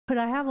Could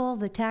I have all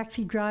the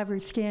taxi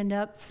drivers stand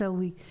up so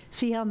we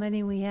see how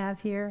many we have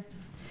here?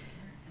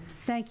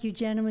 Thank you,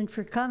 gentlemen,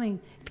 for coming.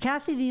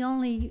 Kathy, the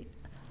only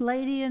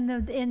lady in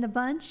the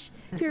bunch?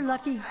 You're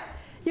lucky.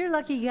 You're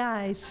lucky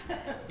guys.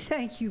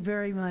 Thank you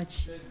very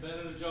much. It's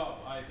better job.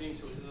 I think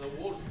so. It's the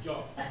worst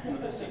job for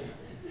the city.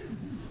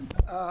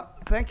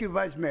 Thank you,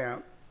 Vice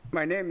Mayor.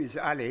 My name is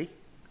Ali.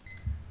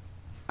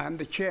 I'm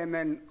the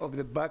chairman of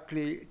the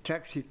Berkeley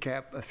Taxi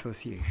Cab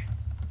Association.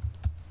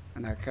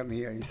 And I come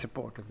here in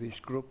support of this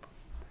group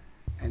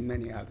and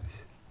many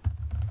others.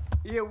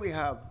 Here we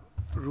have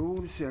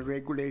rules and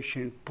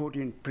regulations put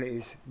in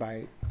place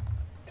by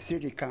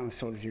city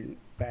councils in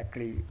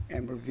Berkeley,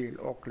 Emeryville,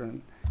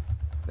 Oakland,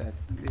 that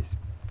these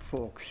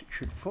folks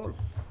should follow.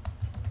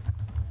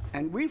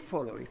 And we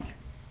follow it.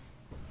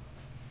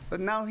 But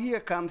now here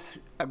comes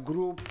a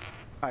group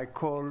I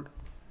call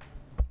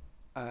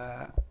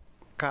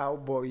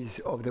cowboys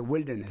of the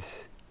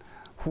wilderness,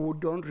 who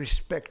don't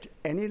respect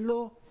any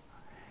law,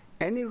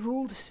 any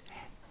rules,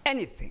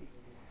 anything.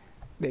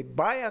 They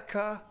buy a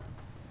car,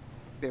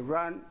 they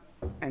run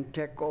and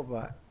take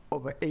over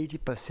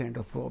 80%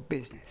 of our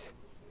business.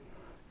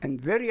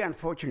 And very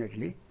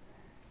unfortunately,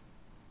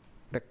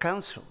 the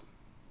council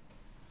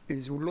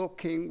is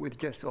looking with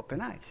just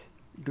open eyes,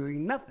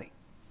 doing nothing.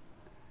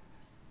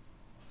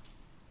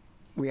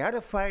 We had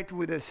a fight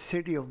with the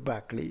city of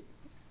Berkeley.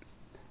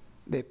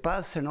 They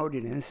passed an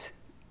ordinance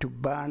to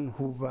ban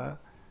Hoover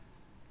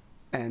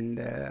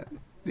and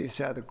these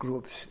other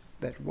groups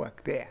that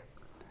work there.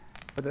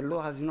 But the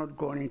law has not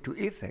gone into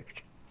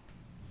effect.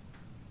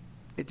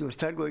 It will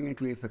start going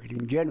into effect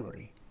in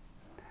January.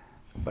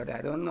 But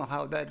I don't know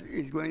how that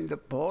is going. The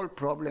whole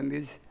problem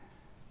is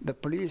the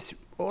police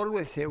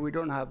always say we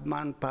don't have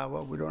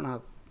manpower, we don't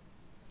have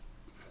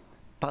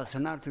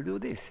personnel to do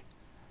this.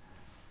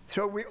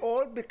 So we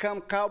all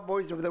become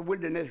cowboys of the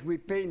wilderness. We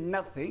pay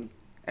nothing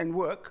and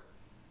work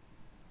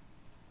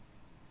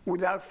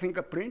without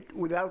fingerprint,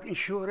 without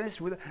insurance.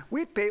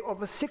 We pay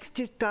over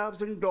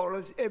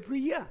 $60,000 every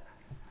year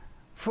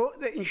for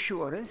the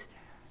insurance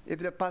if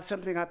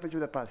something happens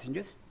with the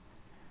passengers.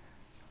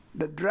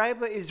 The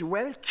driver is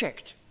well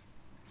checked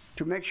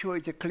to make sure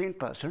he's a clean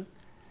person,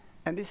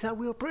 and this is how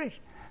we operate.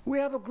 We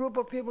have a group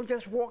of people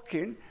just walk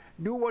in,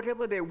 do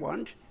whatever they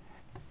want,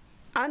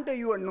 under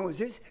your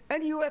noses,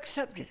 and you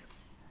accept it.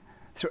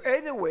 So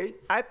either way,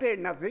 I pay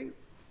nothing,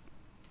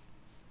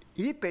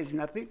 he pays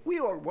nothing, we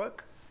all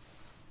work,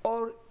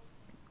 or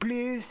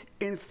please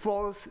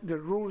enforce the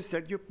rules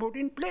that you put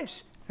in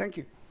place. Thank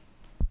you.